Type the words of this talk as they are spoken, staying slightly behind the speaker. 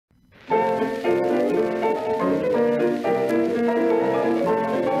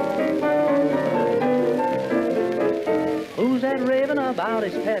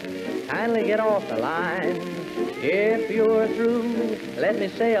get off the line. If you're through, let me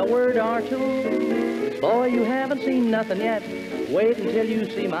say a word or two. Boy, you haven't seen nothing yet. Wait until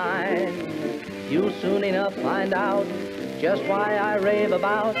you see mine. You'll soon enough find out just why I rave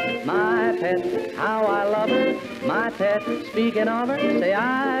about my pet, how I love her, my pet. Speaking of her, say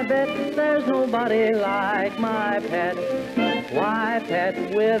I bet there's nobody like my pet. Why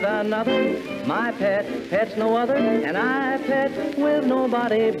pet with another? My pet, pet's no other, and I pet with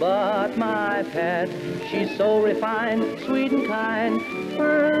nobody but my pet. She's so refined, sweet and kind,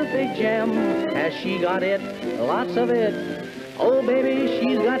 perfect gem. Has she got it? Lots of it. Oh, baby,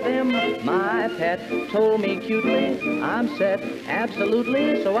 she's got them. My pet told me cutely, I'm set,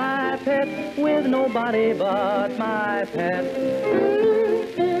 absolutely. So I pet with nobody but my pet.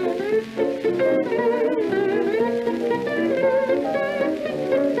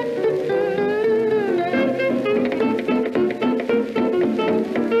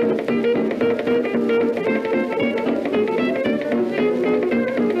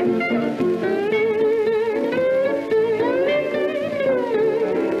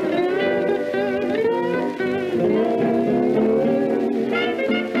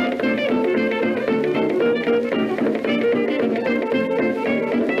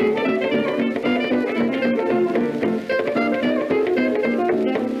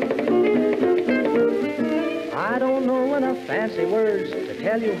 Fancy words to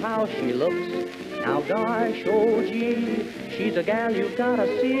tell you how she looks. Now gosh, oh gee, she's a gal you've gotta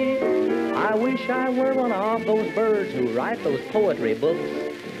see. I wish I were one of those birds who write those poetry books.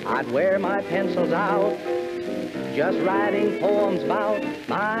 I'd wear my pencils out, just writing poems about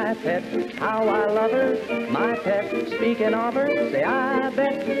my pet, how I love her, my pet. Speaking of her, say I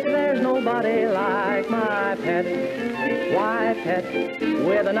bet there's nobody like my pet. Why pet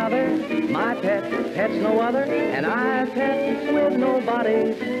with another? My pet, pet's no other, and I pet with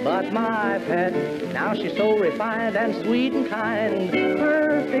nobody but my pet. Now she's so refined and sweet and kind,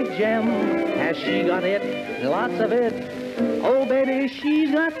 perfect gem. Has she got it? Lots of it. Oh, baby,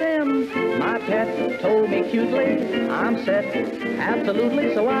 she's got them. My pet told me cutely, I'm set,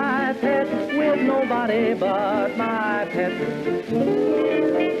 absolutely. So I pet with nobody but my pet.